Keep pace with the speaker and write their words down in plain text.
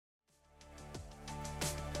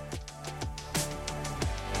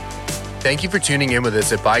Thank you for tuning in with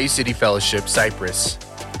us at Bayou City Fellowship, Cypress,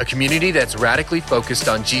 a community that's radically focused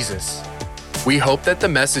on Jesus. We hope that the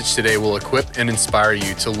message today will equip and inspire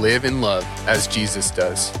you to live in love as Jesus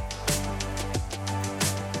does.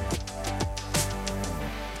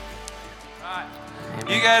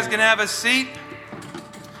 You guys can have a seat.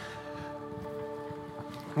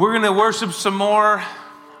 We're going to worship some more.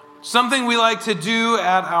 Something we like to do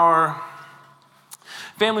at our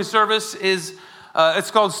family service is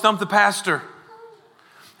it's called Stump the Pastor.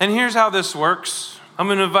 And here's how this works. I'm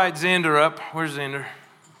going to invite Xander up. Where's Xander?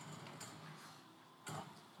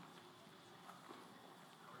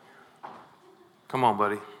 Come on,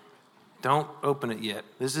 buddy. Don't open it yet.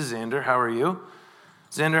 This is Xander. How are you?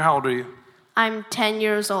 Xander, how old are you? I'm 10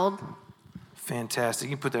 years old. Fantastic.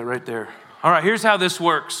 You can put that right there. All right, here's how this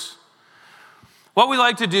works. What we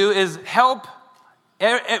like to do is help.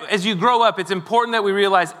 As you grow up, it's important that we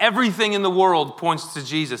realize everything in the world points to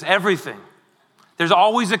Jesus. Everything. There's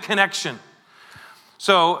always a connection.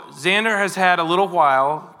 So Xander has had a little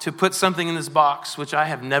while to put something in this box, which I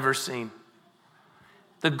have never seen.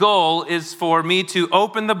 The goal is for me to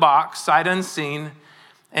open the box, sight unseen,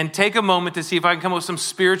 and take a moment to see if I can come up with some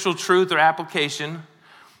spiritual truth or application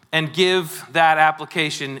and give that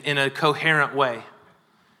application in a coherent way.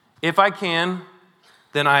 If I can,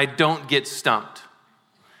 then I don't get stumped.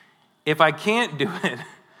 If I can't do it,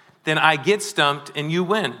 then I get stumped and you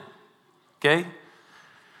win. Okay?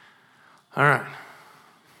 All right.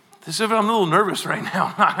 I'm a little nervous right now,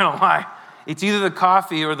 I'm not gonna lie. It's either the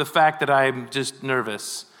coffee or the fact that I'm just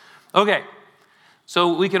nervous. Okay,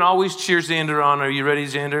 so we can always cheer Xander on. Are you ready,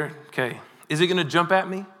 Xander? Okay. Is it gonna jump at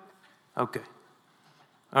me? Okay.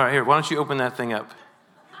 All right, here, why don't you open that thing up?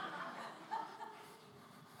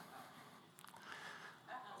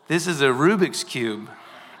 This is a Rubik's Cube.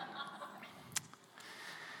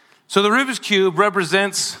 So the Rubik's Cube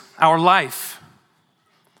represents our life,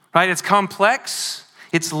 right? It's complex,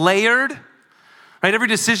 it's layered, right? Every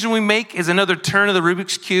decision we make is another turn of the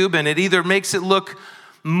Rubik's Cube, and it either makes it look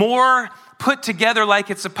more put together like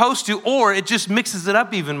it's supposed to, or it just mixes it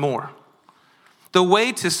up even more. The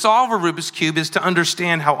way to solve a Rubik's Cube is to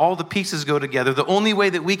understand how all the pieces go together. The only way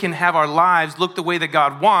that we can have our lives look the way that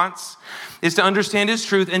God wants is to understand His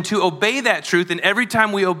truth and to obey that truth. And every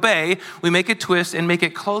time we obey, we make a twist and make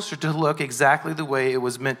it closer to look exactly the way it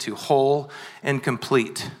was meant to, whole and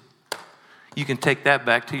complete. You can take that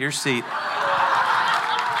back to your seat.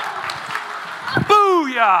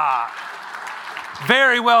 Booyah!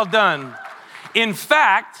 Very well done. In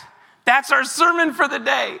fact, that's our sermon for the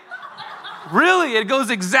day. Really, it goes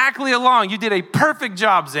exactly along. You did a perfect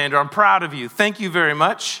job, Xander. I'm proud of you. Thank you very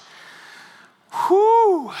much.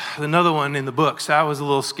 Whew, another one in the books. That was a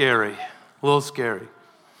little scary. We're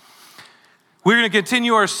going to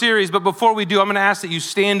continue our series, but before we do, I'm going to ask that you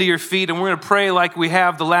stand to your feet, and we're going to pray like we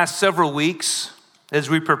have the last several weeks as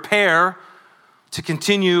we prepare to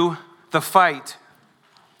continue the fight.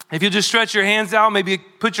 If you just stretch your hands out, maybe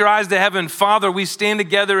put your eyes to heaven. Father, we stand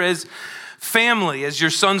together as family, as your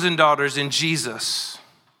sons and daughters in Jesus.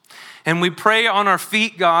 And we pray on our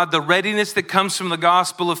feet, God, the readiness that comes from the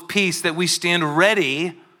gospel of peace, that we stand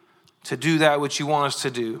ready to do that which you want us to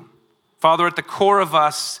do. Father, at the core of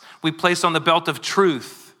us, we place on the belt of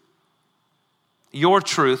truth. Your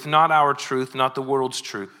truth, not our truth, not the world's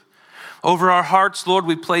truth. Over our hearts, Lord,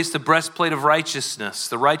 we place the breastplate of righteousness,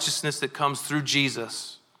 the righteousness that comes through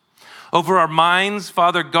Jesus. Over our minds,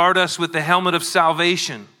 Father, guard us with the helmet of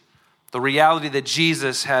salvation, the reality that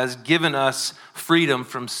Jesus has given us freedom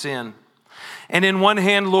from sin. And in one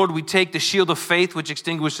hand, Lord, we take the shield of faith, which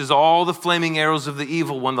extinguishes all the flaming arrows of the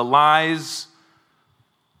evil one, the lies,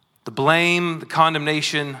 the blame, the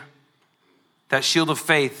condemnation. That shield of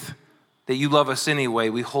faith that you love us anyway,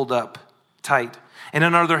 we hold up tight. And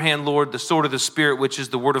on the other hand, Lord, the sword of the Spirit, which is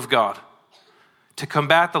the word of God, to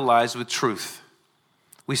combat the lies with truth.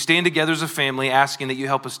 We stand together as a family, asking that you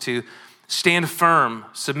help us to stand firm,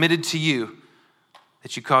 submitted to you,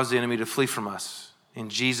 that you cause the enemy to flee from us. In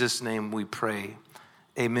Jesus' name we pray.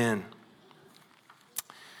 Amen.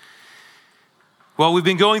 Well, we've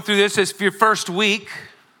been going through this as your first week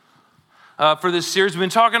for this series. We've been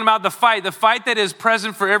talking about the fight that is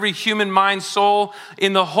present for every human mind, soul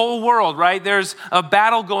in the whole world, right? There's a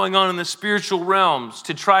battle going on in the spiritual realms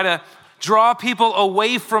to try to draw people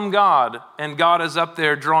away from God, and God is up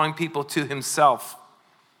there drawing people to himself.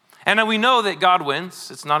 And we know that God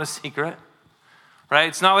wins. It's not a secret, right?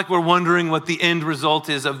 It's not like we're wondering what the end result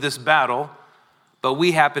is of this battle, but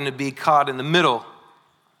we happen to be caught in the middle.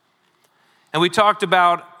 And we talked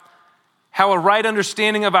about how a right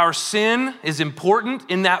understanding of our sin is important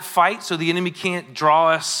in that fight so the enemy can't draw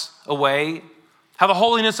us away. how the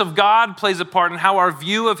holiness of God plays a part, and how our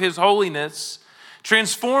view of his holiness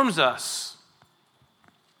transforms us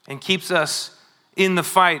and keeps us in the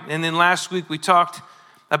fight. And then last week we talked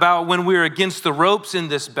about when we're against the ropes in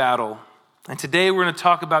this battle. And today we're going to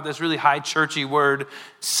talk about this really high churchy word,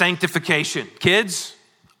 sanctification. Kids,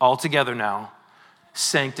 all together now.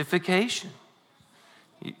 Sanctification.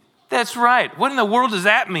 That's right. What in the world does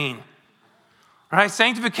that mean? Right?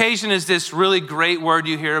 Sanctification is this really great word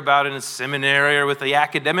you hear about in a seminary or with the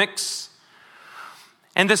academics.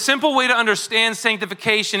 And the simple way to understand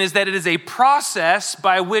sanctification is that it is a process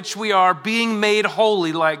by which we are being made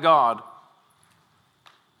holy like God.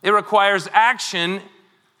 It requires action,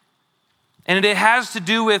 and it has to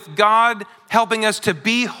do with God helping us to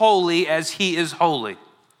be holy as he is holy.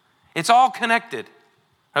 It's all connected.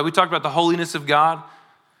 Right? We talked about the holiness of God.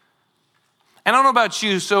 And I don't know about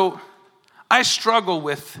you, so I struggle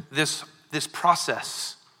with this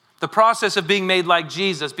process, the process of being made like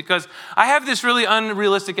Jesus, because I have this really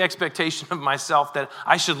unrealistic expectation of myself that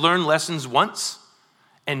I should learn lessons once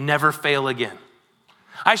and never fail again.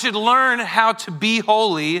 I should learn how to be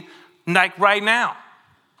holy like right now.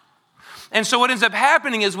 And so what ends up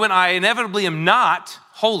happening is when I inevitably am not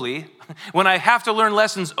holy, when I have to learn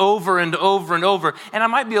lessons over and over and over, and I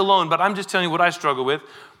might be alone, but I'm just telling you what I struggle with,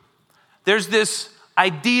 there's this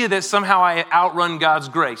idea that somehow I outrun God's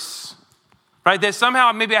grace, right? That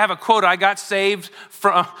somehow maybe I have a quota. I got saved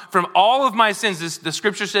from all of my sins. The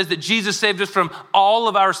scripture says that Jesus saved us from all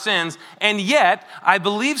of our sins. And yet I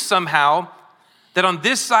believe somehow that on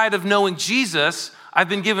this side of knowing Jesus, I've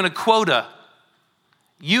been given a quota.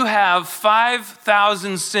 You have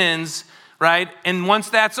 5,000 sins, right? And once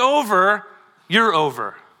that's over, you're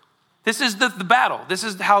over. This is the battle. This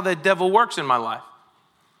is how the devil works in my life.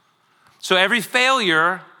 So every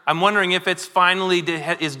failure, I'm wondering if it's finally,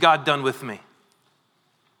 is God done with me?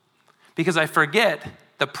 Because I forget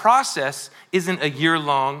the process isn't a year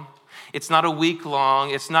long. It's not a week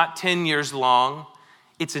long. It's not 10 years long.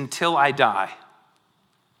 It's until I die.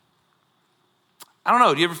 I don't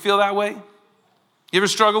know. Do you ever feel that way? You ever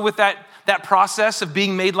struggle with that process of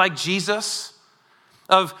being made like Jesus?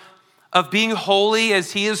 Of being holy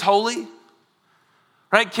as he is holy?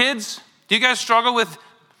 Right, kids? Do you guys struggle with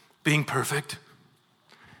being perfect?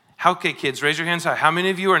 Okay, kids, raise your hands high. How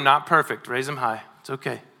many of you are not perfect? Raise them high. It's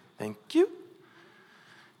okay. Thank you.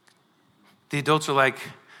 The adults are like,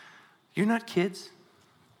 you're not kids.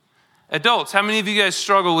 Adults, how many of you guys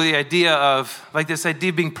struggle with the idea of, like this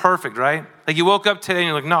idea of being perfect, right? Like you woke up today and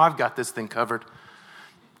you're like, no, I've got this thing covered.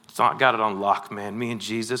 Got it on lock, man. Me and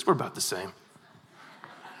Jesus, we're about the same.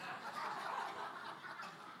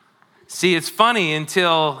 See, it's funny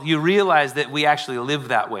until you realize that we actually live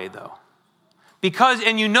that way, though. Because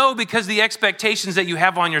the expectations that you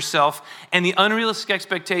have on yourself and the unrealistic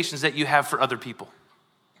expectations that you have for other people.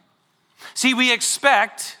 See, we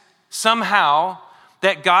expect somehow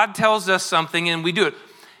that God tells us something and we do it.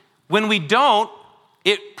 When we don't,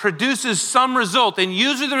 it produces some result. And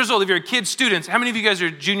usually the result, if you're a kid, students, how many of you guys are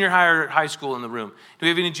junior high or high school in the room? Do we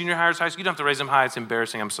have any junior high or high school? You don't have to raise them high. It's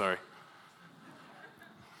embarrassing. I'm sorry.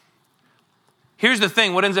 Here's the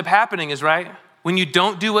thing. What ends up happening is, right, when you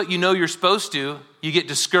don't do what you know you're supposed to, you get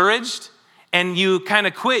discouraged and you kind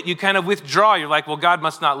of quit. You kind of withdraw. You're like, well, God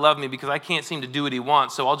must not love me because I can't seem to do what he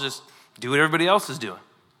wants, so I'll just do what everybody else is doing.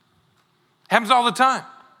 Happens all the time.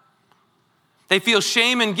 They feel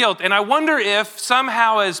shame and guilt. And I wonder if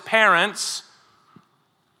somehow as parents,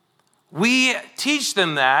 we teach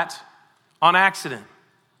them that on accident.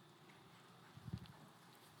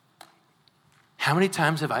 How many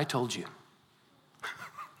times have I told you?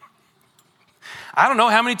 I don't know.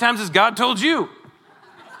 How many times has God told you?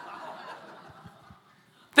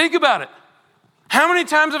 Think about it. How many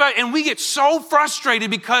times have I, and we get so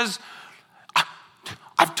frustrated because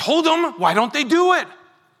I've told them, why don't they do it?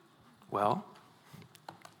 Well,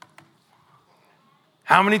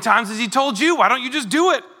 how many times has he told you, why don't you just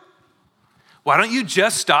do it? Why don't you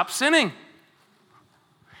just stop sinning?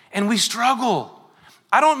 And we struggle.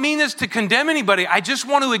 I don't mean this to condemn anybody. I just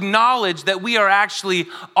want to acknowledge that we are actually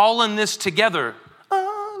all in this together.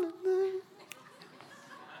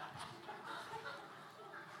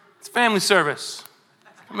 It's family service.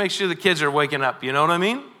 Make sure the kids are waking up, you know what I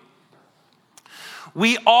mean?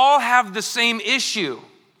 We all have the same issue.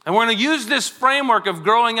 And we're going to use this framework of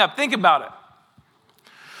growing up. Think about it.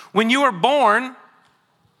 When you are born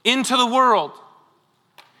into the world,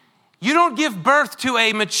 you don't give birth to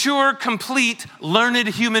a mature, complete, learned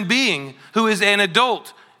human being who is an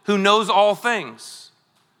adult, who knows all things.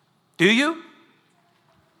 Do you?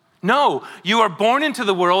 No, you are born into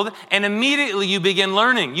the world and immediately you begin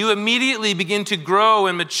learning. You immediately begin to grow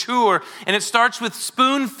and mature. And it starts with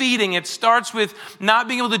spoon feeding. It starts with not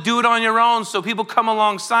being able to do it on your own. So people come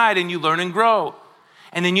alongside and you learn and grow.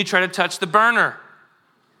 And then you try to touch the burner.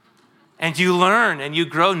 And you learn and you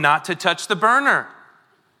grow not to touch the burner.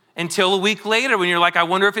 Until a week later when you're like, I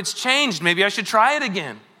wonder if it's changed. Maybe I should try it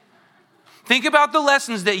again. Think about the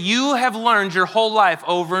lessons that you have learned your whole life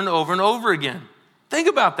over and over and over again. Think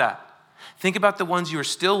about that. Think about the ones you are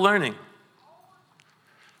still learning.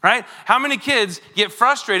 Right? How many kids get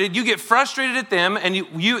frustrated? You get frustrated at them, and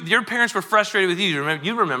your parents were frustrated with you.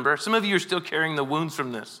 You remember. Some of you are still carrying the wounds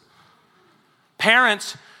from this.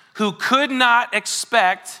 Parents who could not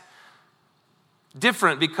expect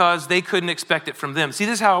different because they couldn't expect it from them. See,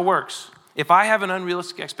 this is how it works. If I have an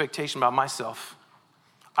unrealistic expectation about myself,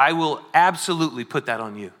 I will absolutely put that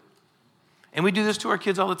on you. And we do this to our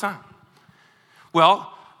kids all the time.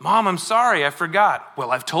 Well, Mom, I'm sorry, I forgot.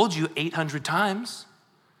 Well, I've told you 800 times.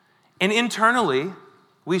 And internally,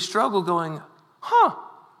 we struggle going,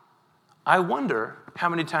 I wonder how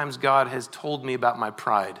many times God has told me about my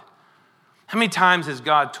pride. How many times has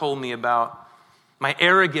God told me about my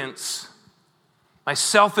arrogance, my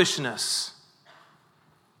selfishness,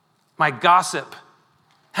 my gossip?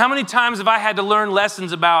 How many times have I had to learn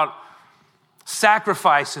lessons about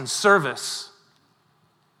sacrifice and service?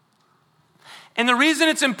 And the reason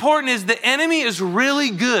it's important is the enemy is really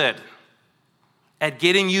good at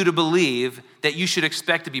getting you to believe that you should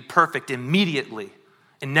expect to be perfect immediately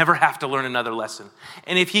and never have to learn another lesson.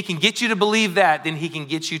 And if he can get you to believe that, then he can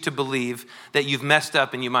get you to believe that you've messed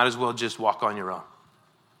up and you might as well just walk on your own.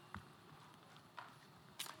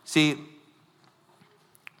 See,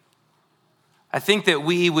 I think that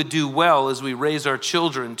we would do well as we raise our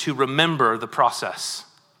children to remember the process.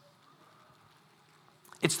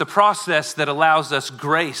 It's the process that allows us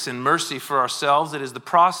grace and mercy for ourselves. It is the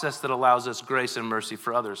process that allows us grace and mercy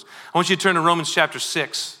for others. I want you to turn to Romans chapter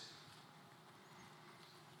 6.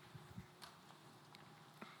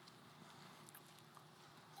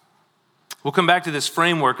 We'll come back to this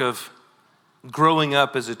framework of growing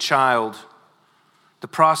up as a child, the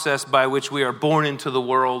process by which we are born into the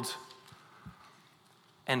world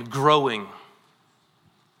and growing,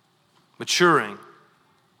 maturing.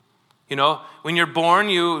 You know, when you're born,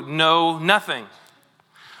 you know nothing.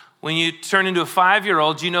 When you turn into a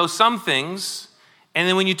 5-year-old, you know some things. And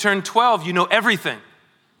then when you turn 12, you know everything.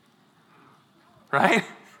 Right?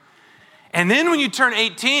 And then when you turn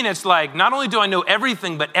 18, it's like, not only do I know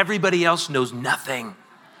everything, but everybody else knows nothing.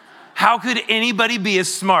 How could anybody be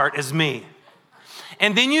as smart as me?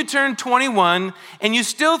 And then you turn 21 and you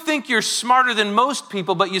still think you're smarter than most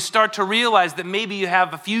people, but you start to realize that maybe you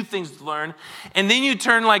have a few things to learn. And then you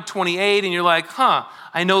turn like 28 and you're like,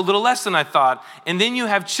 I know a little less than I thought. And then you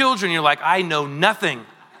have children, you're like, I know nothing.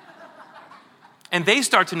 And they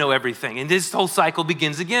start to know everything. And this whole cycle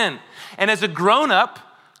begins again. And as a grown-up,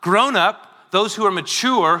 those who are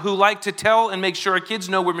mature, who like to tell and make sure our kids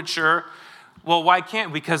know we're mature, well, why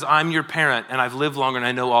can't? Because I'm your parent and I've lived longer and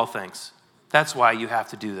I know all things. That's why you have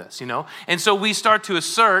to do this, you know? And so we start to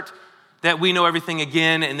assert that we know everything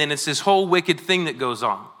again, and then it's this whole wicked thing that goes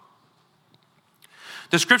on.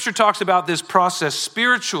 The scripture talks about this process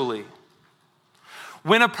spiritually.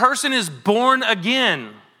 When a person is born again,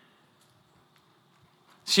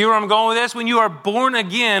 see where I'm going with this? When you are born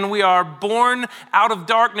again, we are born out of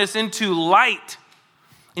darkness into light,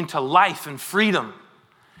 into life and freedom.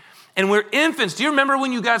 And we're infants. Do you remember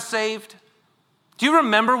when you got saved? Do you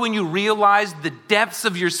remember when you realized the depths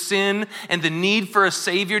of your sin and the need for a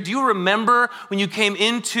Savior? Do you remember when you came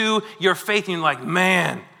into your faith and you're like,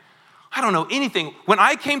 man, I don't know anything. When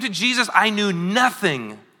I came to Jesus, I knew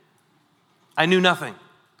nothing. I knew nothing.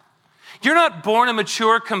 You're not born a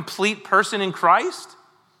mature, complete person in Christ.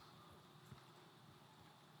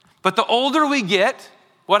 But the older we get,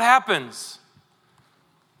 what happens?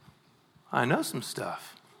 I know some stuff.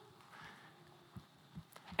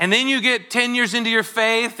 And then you get 10 years into your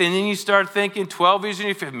faith, and then you start thinking 12 years into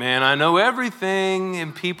your faith, man, I know everything,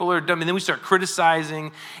 and people are dumb. And then we start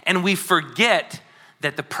criticizing, and we forget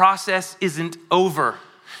that the process isn't over.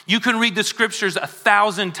 You can read the scriptures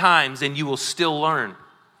 1,000 times, and you will still learn.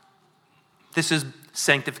 This is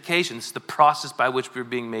sanctification. This is the process by which we're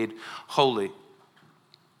being made holy.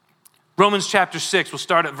 Romans chapter 6, we'll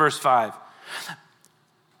start at verse 5.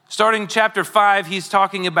 Starting chapter 5, he's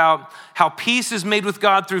talking about how peace is made with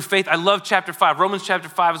God through faith. I love chapter 5. Romans chapter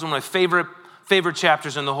 5 is one of my favorite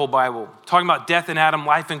chapters in the whole Bible. Talking about death in Adam,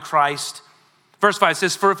 life in Christ. Verse 5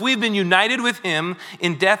 says, for if we've been united with him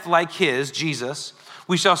in death like his, Jesus,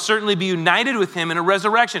 we shall certainly be united with him in a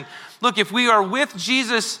resurrection. Look, if we are with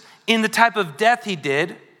Jesus in the type of death he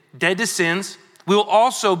did, dead to sins, we will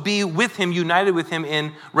also be with him, united with him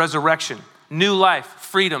in resurrection, new life,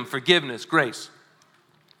 freedom, forgiveness, grace.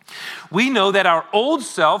 We know that our old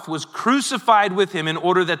self was crucified with him in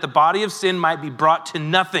order that the body of sin might be brought to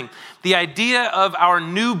nothing. The idea of our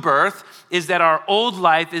new birth is that our old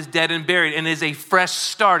life is dead and buried and is a fresh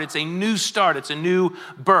start. It's a new start. It's a new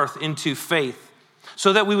birth into faith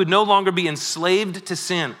so that we would no longer be enslaved to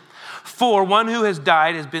sin. For one who has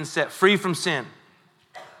died has been set free from sin.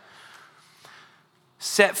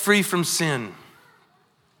 Set free from sin.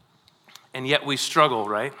 And yet we struggle,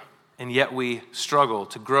 right? And yet we struggle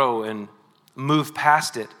to grow and move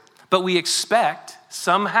past it. But we expect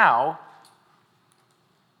somehow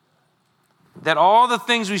that all the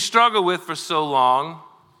things we struggle with for so long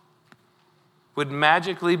would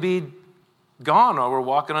magically be gone while we're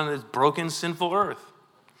walking on this broken, sinful earth.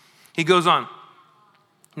 He goes on.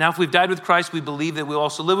 Now, if we've died with Christ, we believe that we'll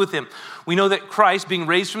also live with him. We know that Christ, being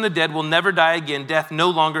raised from the dead, will never die again. Death no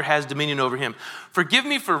longer has dominion over him. Forgive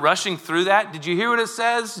me for rushing through that. Did you hear what it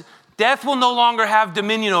says? Death will no longer have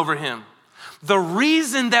dominion over him. The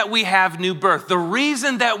reason that we have new birth, the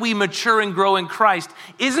reason that we mature and grow in Christ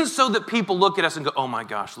isn't so that people look at us and go, oh my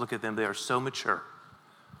gosh, look at them. They are so mature.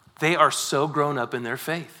 They are so grown up in their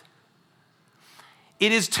faith.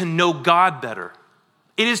 It is to know God better.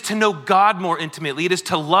 It is to know God more intimately. It is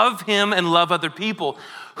to love him and love other people.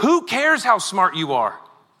 Who cares how smart you are?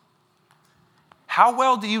 How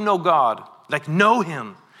well do you know God? Like, know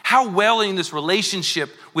him. How well in this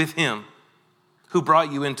relationship with him who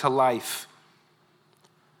brought you into life.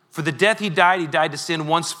 For the death he died to sin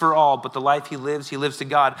once for all, but the life he lives to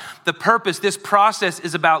God. The purpose, this process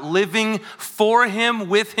is about living for him,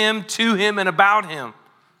 with him, to him, and about him.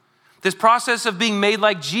 This process of being made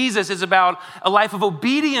like Jesus is about a life of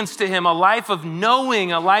obedience to him, a life of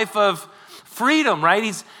knowing, a life of freedom,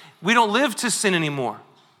 right? We don't live to sin anymore.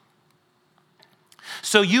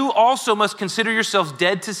 So you also must consider yourselves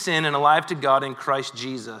dead to sin and alive to God in Christ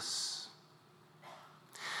Jesus.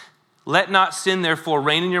 Let not sin, therefore,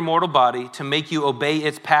 reign in your mortal body to make you obey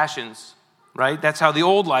its passions, right? That's how the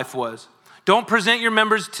old life was. Don't present your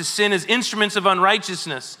members to sin as instruments of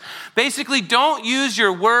unrighteousness. Basically, don't use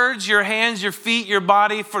your words, your hands, your feet, your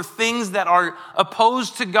body for things that are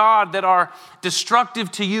opposed to God, that are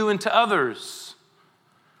destructive to you and to others.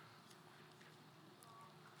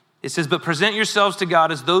 It says, but present yourselves to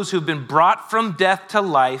God as those who've been brought from death to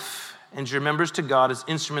life, and your members to God as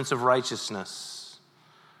instruments of righteousness.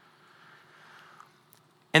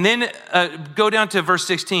 And then go down to verse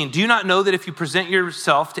 16. Do you not know that if you present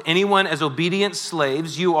yourself to anyone as obedient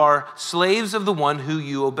slaves, you are slaves of the one who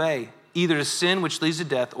you obey, either to sin, which leads to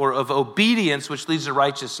death, or of obedience, which leads to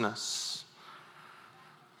righteousness?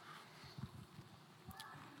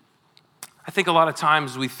 I think a lot of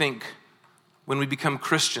times we think when we become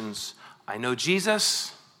Christians, I know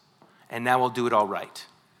Jesus, and now I'll do it all right.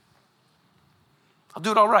 I'll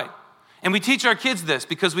do it all right. And we teach our kids this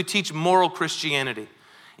because we teach moral Christianity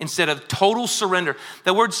instead of total surrender.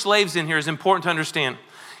 The word slaves in here is important to understand.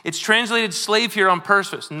 It's translated slave here on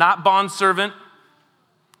purpose, not bondservant,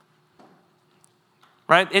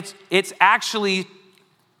 right? It's actually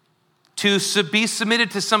to be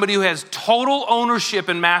submitted to somebody who has total ownership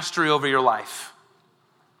and mastery over your life.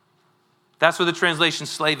 That's what the translation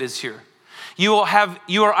slave is here. You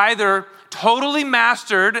are either totally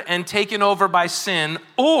mastered and taken over by sin,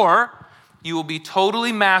 or you will be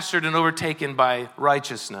totally mastered and overtaken by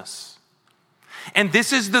righteousness. And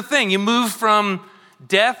this is the thing. You move from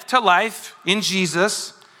death to life in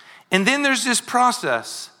Jesus, and then there's this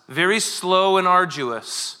process, very slow and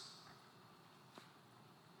arduous.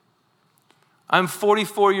 I'm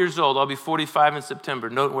 44 years old. I'll be 45 in September.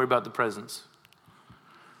 Don't worry about the presents.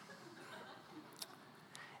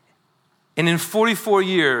 And in 44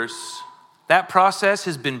 years, that process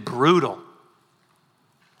has been brutal.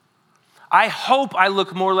 I hope I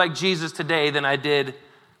look more like Jesus today than I did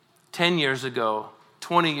 10 years ago,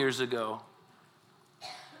 20 years ago.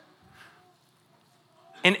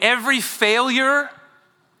 And every failure,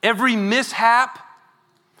 every mishap,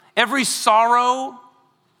 every sorrow,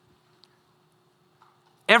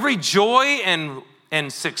 every joy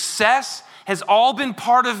and success has all been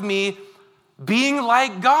part of me being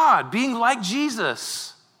like God, being like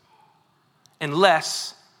Jesus, and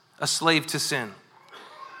less a slave to sin.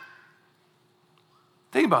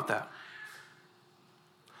 Think about that.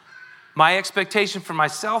 My expectation for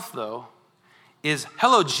myself, though, is,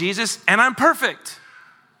 hello, Jesus, and I'm perfect.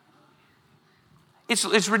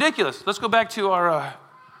 It's ridiculous. Let's go back to our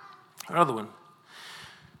other one.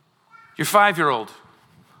 Your 5-year-old.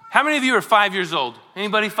 How many of you are 5 years old?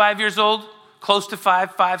 Anybody 5 years old? Close to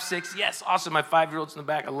 5, 6. Yes, awesome. My 5-year-old's in the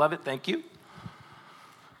back. I love it. Thank you.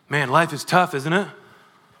 Man, life is tough, isn't it?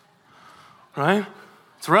 Right?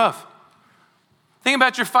 It's rough. Think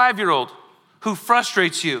about your 5-year-old who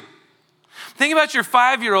frustrates you. Think about your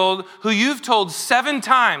 5-year-old who you've told 7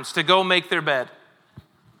 times to go make their bed.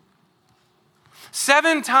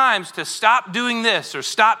 7 times to stop doing this or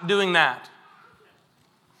stop doing that.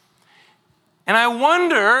 And I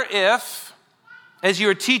wonder if, as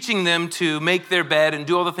you're teaching them to make their bed and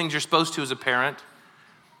do all the things you're supposed to as a parent,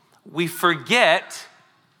 we forget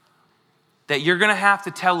that you're going to have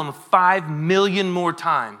to tell them 5 million more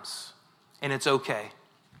times, and it's okay.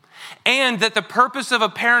 And that the purpose of a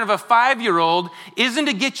parent of a 5-year-old isn't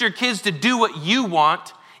to get your kids to do what you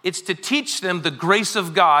want. It's to teach them the grace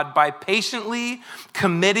of God by patiently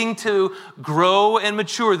committing to grow and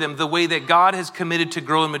mature them the way that God has committed to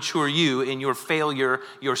grow and mature you in your failure,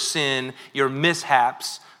 your sin, your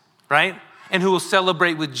mishaps, right? And who will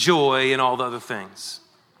celebrate with joy and all the other things.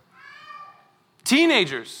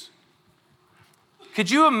 Teenagers, could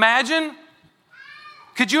you imagine?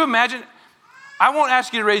 I won't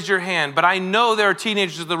ask you to raise your hand, but I know there are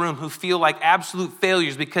teenagers in the room who feel like absolute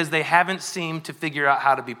failures because they haven't seemed to figure out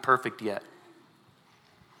how to be perfect yet.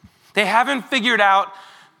 They haven't figured out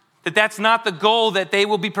that that's not the goal, that they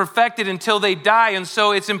will be perfected until they die. And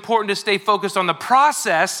so it's important to stay focused on the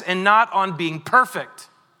process and not on being perfect.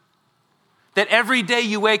 That every day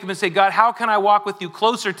you wake up and say, God, how can I walk with you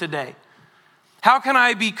closer today? How can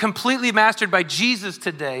I be completely mastered by Jesus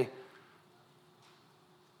today?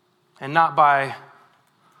 And not by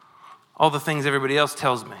all the things everybody else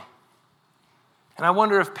tells me. And I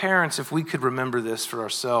wonder if parents, if we could remember this for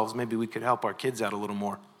ourselves, maybe we could help our kids out a little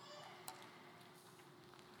more.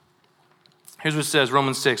 Here's what it says,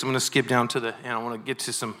 Romans 6. I'm going to skip down to the end. I want to get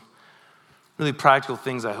to some really practical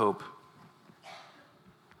things, I hope.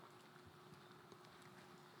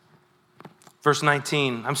 Verse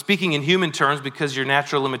 19, I'm speaking in human terms because your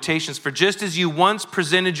natural limitations. For just as you once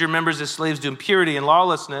presented your members as slaves to impurity and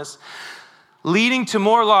lawlessness, leading to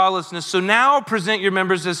more lawlessness, so now present your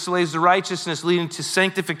members as slaves to righteousness, leading to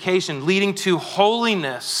sanctification, leading to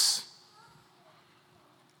holiness.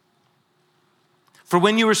 For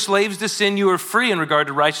when you were slaves to sin, you were free in regard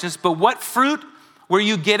to righteousness. But what fruit were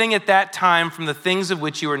you getting at that time from the things of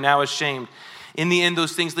which you are now ashamed? In the end,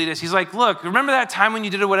 those things lead us. He's like, look, remember that time when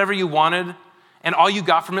you did whatever you wanted and all you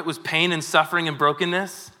got from it was pain and suffering and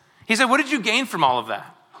brokenness? He said, what did you gain from all of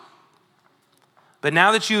that? But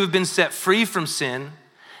now that you have been set free from sin,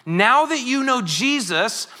 now that you know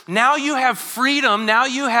Jesus, now you have freedom, now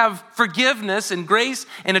you have forgiveness and grace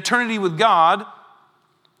and eternity with God,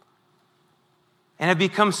 and have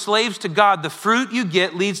become slaves to God, the fruit you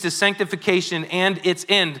get leads to sanctification and its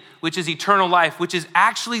end, which is eternal life, which is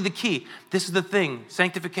actually the key. This is the thing.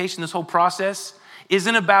 Sanctification, this whole process,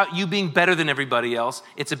 isn't about you being better than everybody else.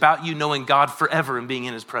 It's about you knowing God forever and being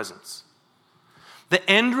in his presence. The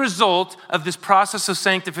end result of this process of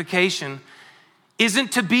sanctification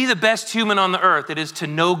isn't to be the best human on the earth. It is to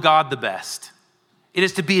know God the best. It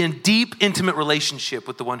is to be in deep, intimate relationship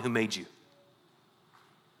with the one who made you.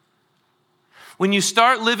 When you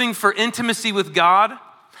start living for intimacy with God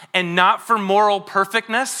and not for moral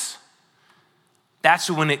perfectness, that's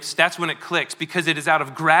when it clicks, because it is out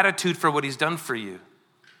of gratitude for what he's done for you.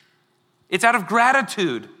 It's out of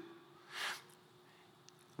gratitude.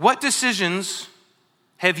 What decisions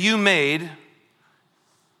have you made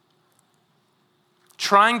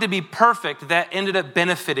trying to be perfect that ended up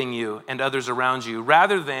benefiting you and others around you,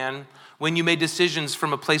 rather than when you made decisions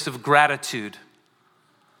from a place of gratitude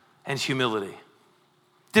and humility?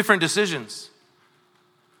 Different decisions,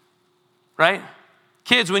 right?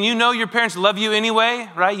 Kids, when you know your parents love you anyway,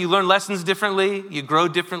 right? You learn lessons differently, you grow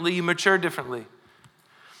differently, you mature differently.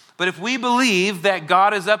 But if we believe that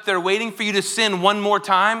God is up there waiting for you to sin one more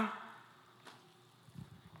time,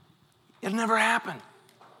 it'll never happen.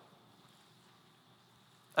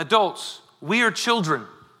 Adults, we are children.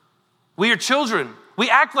 We are children. We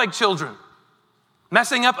act like children.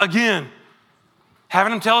 Messing up again.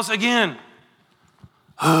 Having them tell us again.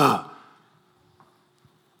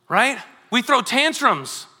 Right? We throw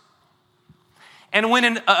tantrums. And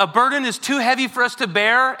when a burden is too heavy for us to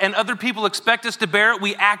bear and other people expect us to bear it,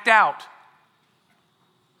 we act out.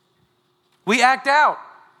 We act out.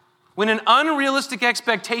 When an unrealistic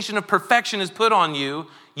expectation of perfection is put on you,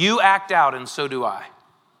 you act out, and so do I.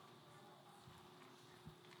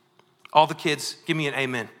 All the kids, give me an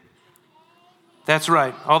amen. That's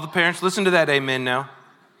right. All the parents, listen to that amen now.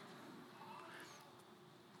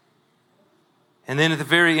 And then at the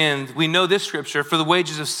very end, we know this scripture, for the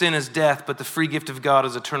wages of sin is death, but the free gift of God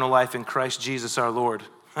is eternal life in Christ Jesus our Lord.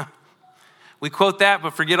 We quote that,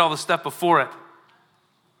 but forget all the stuff before it.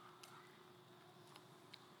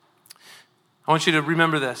 I want you to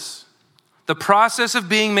remember this. The process of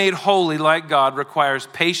being made holy like God requires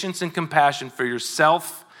patience and compassion for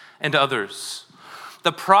yourself and others.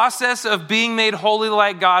 The process of being made holy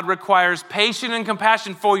like God requires patience and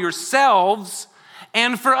compassion for yourselves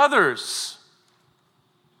and for others.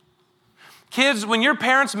 Kids, when your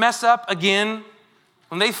parents mess up again,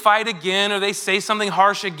 when they fight again or they say something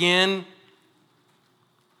harsh again,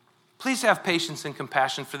 please have patience and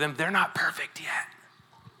compassion for them. They're not perfect yet.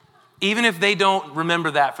 Even if they don't remember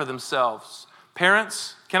that for themselves.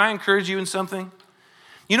 Parents, can I encourage you in something?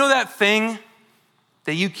 You know that thing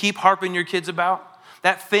that you keep harping your kids about?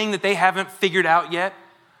 That thing that they haven't figured out yet?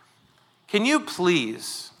 Can you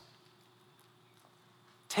please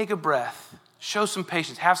take a breath, show some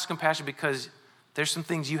patience, have some compassion, because there's some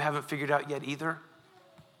things you haven't figured out yet either?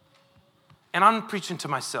 And I'm preaching to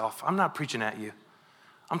myself. I'm not preaching at you.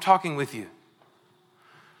 I'm talking with you.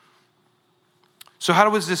 So how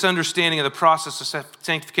does this understanding of the process of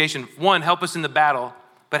sanctification, one, help us in the battle,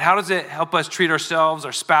 but how does it help us treat ourselves,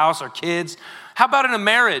 our spouse, our kids? How about in a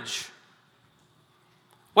marriage?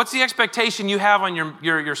 What's the expectation you have on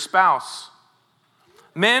your spouse?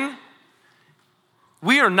 Men,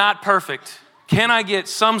 we are not perfect. Can I get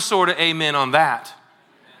some sort of amen on that?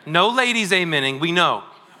 No ladies amening, we know.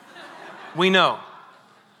 We know.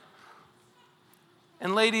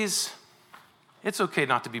 And ladies, it's okay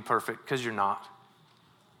not to be perfect because you're not.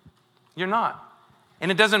 You're not.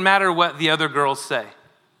 And it doesn't matter what the other girls say.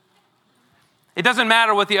 It doesn't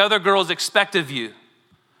matter what the other girls expect of you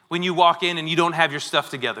when you walk in and you don't have your stuff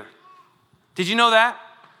together. Did you know that?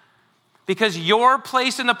 Because your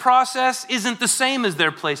place in the process isn't the same as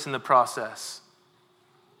their place in the process.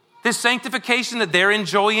 This sanctification that they're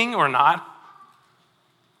enjoying or not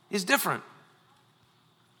is different.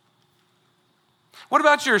 What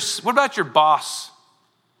about your boss?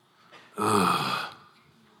 Ugh.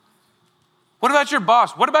 What about your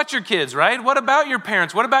boss? What about your kids, right? What about your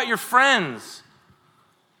parents? What about your friends?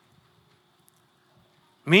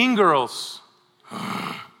 Mean girls.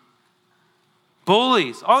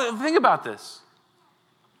 Bullies. Think about this.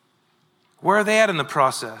 Where are they at in the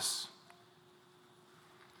process?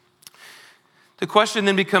 The question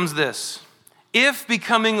then becomes this. If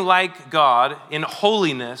becoming like God in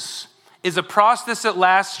holiness is a process that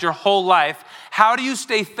lasts your whole life, how do you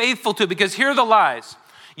stay faithful to it? Because here are the lies.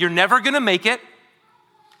 You're never going to make it.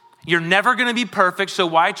 You're never going to be perfect, so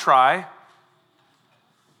why try?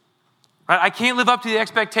 Right? I can't live up to the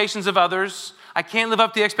expectations of others. I can't live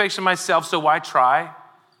up to the expectations of myself, so why try?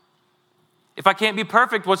 If I can't be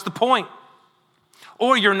perfect, what's the point?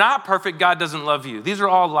 Or you're not perfect, God doesn't love you. These are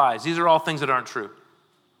all lies. These are all things that aren't true.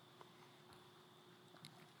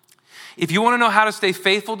 If you want to know how to stay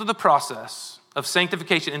faithful to the process of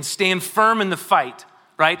sanctification and stand firm in the fight,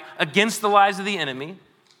 right, against the lies of the enemy,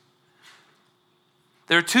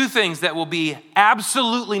 there are two things that will be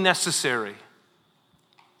absolutely necessary.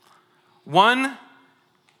 One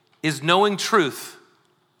is knowing truth.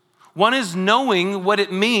 One is knowing what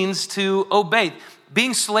it means to obey.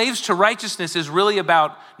 Being slaves to righteousness is really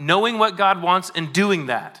about knowing what God wants and doing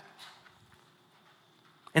that.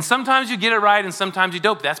 And sometimes you get it right and sometimes you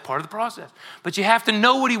don't. That's part of the process. But you have to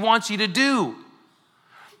know what he wants you to do.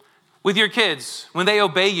 With your kids, when they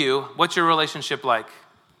obey you, what's your relationship like?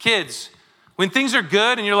 Kids, when things are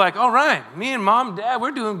good and you're like, all right, me and mom, dad,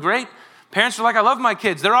 we're doing great. Parents are like, I love my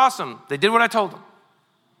kids. They're awesome. They did what I told them.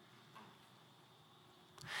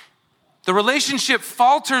 The relationship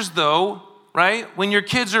falters though, right? When your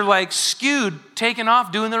kids are like skewed, taking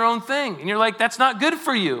off, doing their own thing. And you're like, that's not good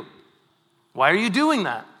for you. Why are you doing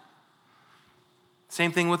that?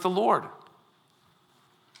 Same thing with the Lord.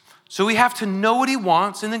 So we have to know what he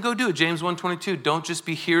wants and then go do it. James 1:22, don't just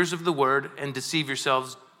be hearers of the word and deceive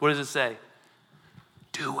yourselves. What does it say?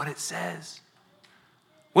 Do what it says.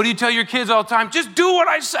 What do you tell your kids all the time? Just do what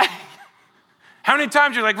I say. How many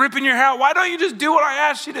times you're like ripping your hair out? Why don't you just do what I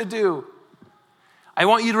asked you to do? I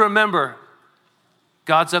want you to remember,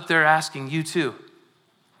 God's up there asking you too.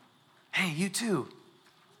 Hey, you too.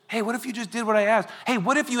 Hey, what if you just did what I asked? Hey,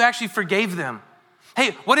 what if you actually forgave them?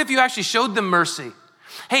 Hey, what if you actually showed them mercy?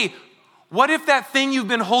 Hey, what if that thing you've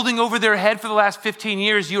been holding over their head for the last 15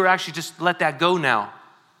 years, you were actually just let that go now?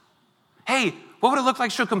 Hey, what would it look like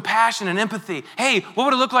to show compassion and empathy? Hey, what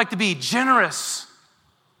would it look like to be generous?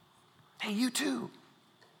 Hey, you too.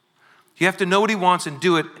 You have to know what he wants and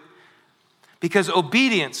do it, because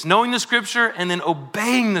obedience, knowing the scripture and then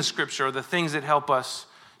obeying the scripture are the things that help us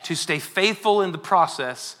to stay faithful in the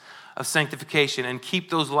process of sanctification and keep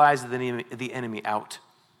those lies of the enemy out.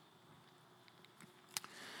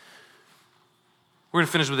 We're going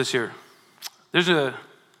to finish with this here. There's a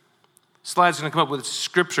slide's going to come up with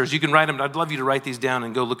scriptures. You can write them. I'd love you to write these down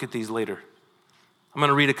and go look at these later. I'm going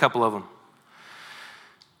to read a couple of them.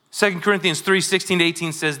 2 Corinthians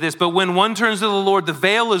 3:16-18 says this, but when one turns to the Lord, the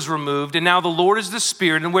veil is removed, and now the Lord is the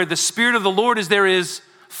Spirit, and where the Spirit of the Lord is, there is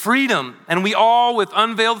freedom. And we all, with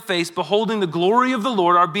unveiled face, beholding the glory of the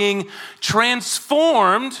Lord, are being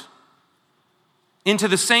transformed into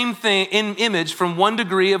the same thing in image from one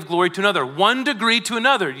degree of glory to another. One degree to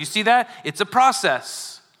another. You see that? It's a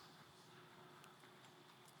process.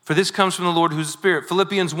 For this comes from the Lord who's Spirit.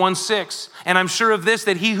 Philippians 1:6, and I'm sure of this,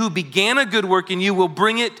 that he who began a good work in you will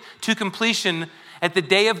bring it to completion at the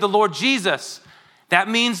day of the Lord Jesus. That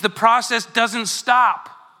means the process doesn't stop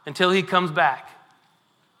until he comes back.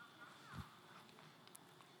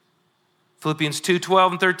 Philippians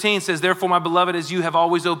 2:12-13 says, therefore, my beloved, as you have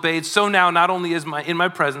always obeyed, so now, not only in my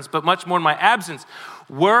presence, but much more in my absence,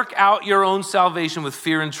 work out your own salvation with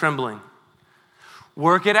fear and trembling.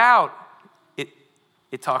 Work it out.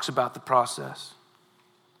 It talks about the process.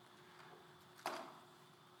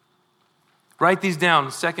 Write these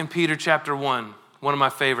down. 2 Peter chapter 1, one of my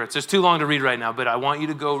favorites. It's too long to read right now, but I want you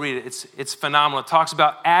to go read it. It's phenomenal. It talks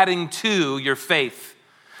about adding to your faith.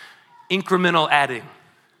 Incremental adding.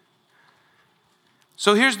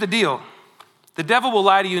 So here's the deal. The devil will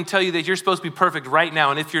lie to you and tell you that you're supposed to be perfect right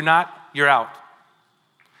now, and if you're not, you're out.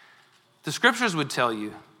 The scriptures would tell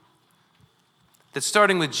you that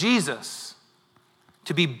starting with Jesus,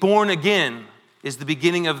 to be born again is the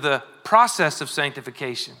beginning of the process of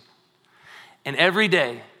sanctification. And every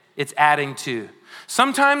day, it's adding to.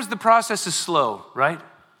 Sometimes the process is slow, right?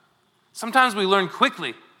 Sometimes we learn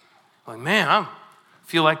quickly. Like, man, I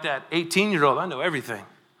feel like that 18-year-old. I know everything.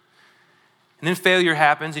 And then failure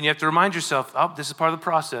happens, and you have to remind yourself, oh, this is part of the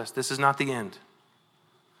process. This is not the end.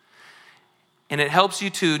 And it helps you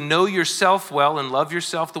to know yourself well and love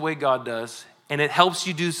yourself the way God does. And it helps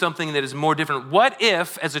you do something that is more different. What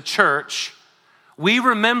if, as a church, we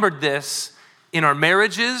remembered this in our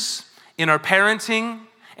marriages, in our parenting,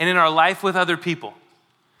 and in our life with other people?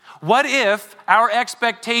 What if our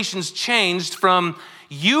expectations changed from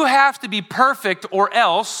you have to be perfect or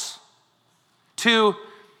else to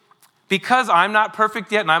because I'm not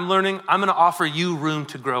perfect yet and I'm learning, I'm going to offer you room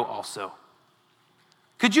to grow also?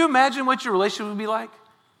 Could you imagine what your relationship would be like?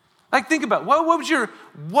 Like, think about it.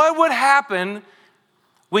 What would happen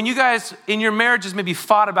when you guys in your marriages maybe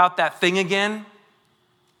fought about that thing again,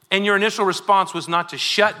 and your initial response was not to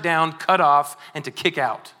shut down, cut off, and to kick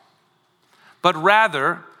out, but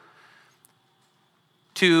rather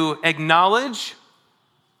to acknowledge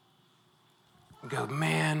and go,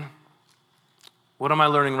 man, what am I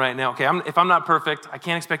learning right now? Okay, if I'm not perfect, I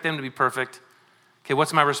can't expect them to be perfect. Okay,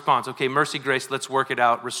 what's my response? Okay, mercy, grace, let's work it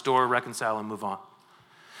out, restore, reconcile, and move on.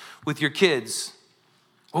 With your kids,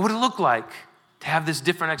 what would it look like to have this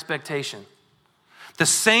different expectation? The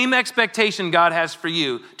same expectation God has for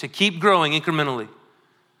you to keep growing incrementally.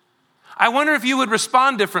 I wonder if you would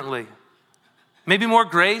respond differently. Maybe more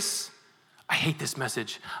grace. I hate this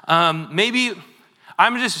message. Maybe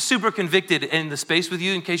I'm just super convicted in the space with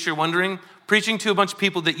you, in case you're wondering. Preaching to a bunch of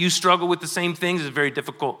people that you struggle with the same things is very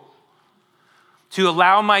difficult. To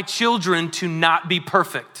allow my children to not be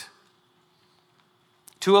perfect.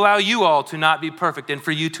 To allow you all to not be perfect, and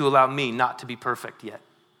for you to allow me not to be perfect yet.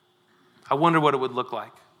 I wonder what it would look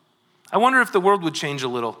like. I wonder if the world would change a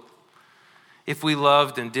little if we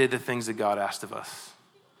loved and did the things that God asked of us.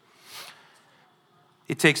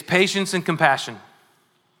 It takes patience and compassion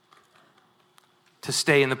to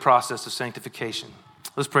stay in the process of sanctification.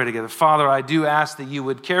 Let's pray together. Father, I do ask that you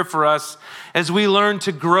would care for us as we learn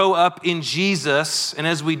to grow up in Jesus, and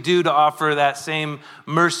as we do to offer that same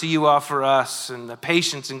mercy you offer us and the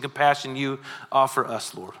patience and compassion you offer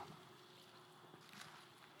us, Lord.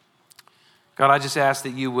 God, I just ask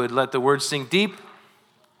that you would let the word sink deep,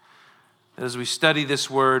 that as we study this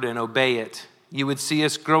word and obey it, you would see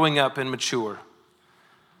us growing up and mature.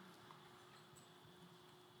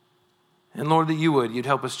 And Lord, that you'd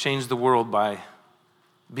help us change the world by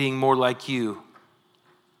being more like you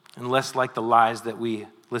and less like the lies that we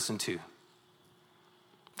listen to.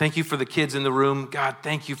 Thank you for the kids in the room. God,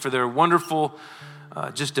 thank you for their wonderful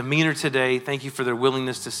just demeanor today. Thank you for their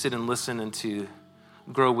willingness to sit and listen and to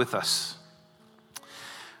grow with us.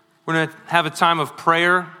 We're going to have a time of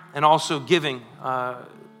prayer and also giving.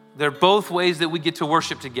 They're both ways that we get to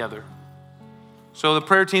worship together. So the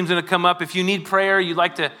prayer team's going to come up. If you need prayer, you'd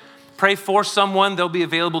like to pray for someone, they'll be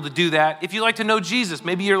available to do that. If you'd like to know Jesus,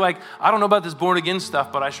 maybe you're like, I don't know about this born again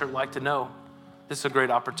stuff, but I sure like to know. This is a great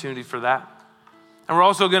opportunity for that. And we're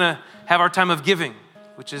also going to have our time of giving,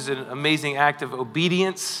 which is an amazing act of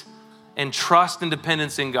obedience and trust and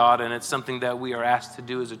dependence in God, and it's something that we are asked to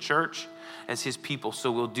do as a church, as his people,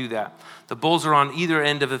 so we'll do that. The bowls are on either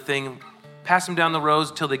end of the thing. Pass them down the rows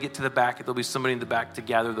until they get to the back. There'll be somebody in the back to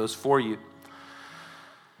gather those for you.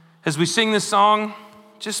 As we sing this song,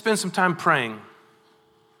 just spend some time praying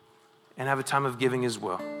and have a time of giving as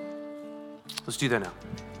well. Let's do that now.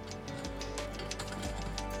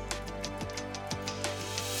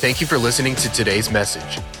 Thank you for listening to today's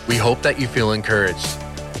message. We hope that you feel encouraged.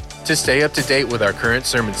 To stay up to date with our current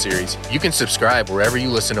sermon series, you can subscribe wherever you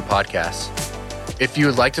listen to podcasts. If you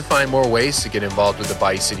would like to find more ways to get involved with the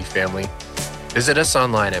Bayou City family, visit us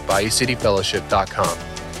online at BayouCityFellowship.com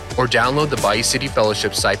or download the Bayou City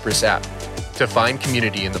Fellowship Cypress app to find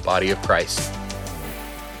community in the body of Christ.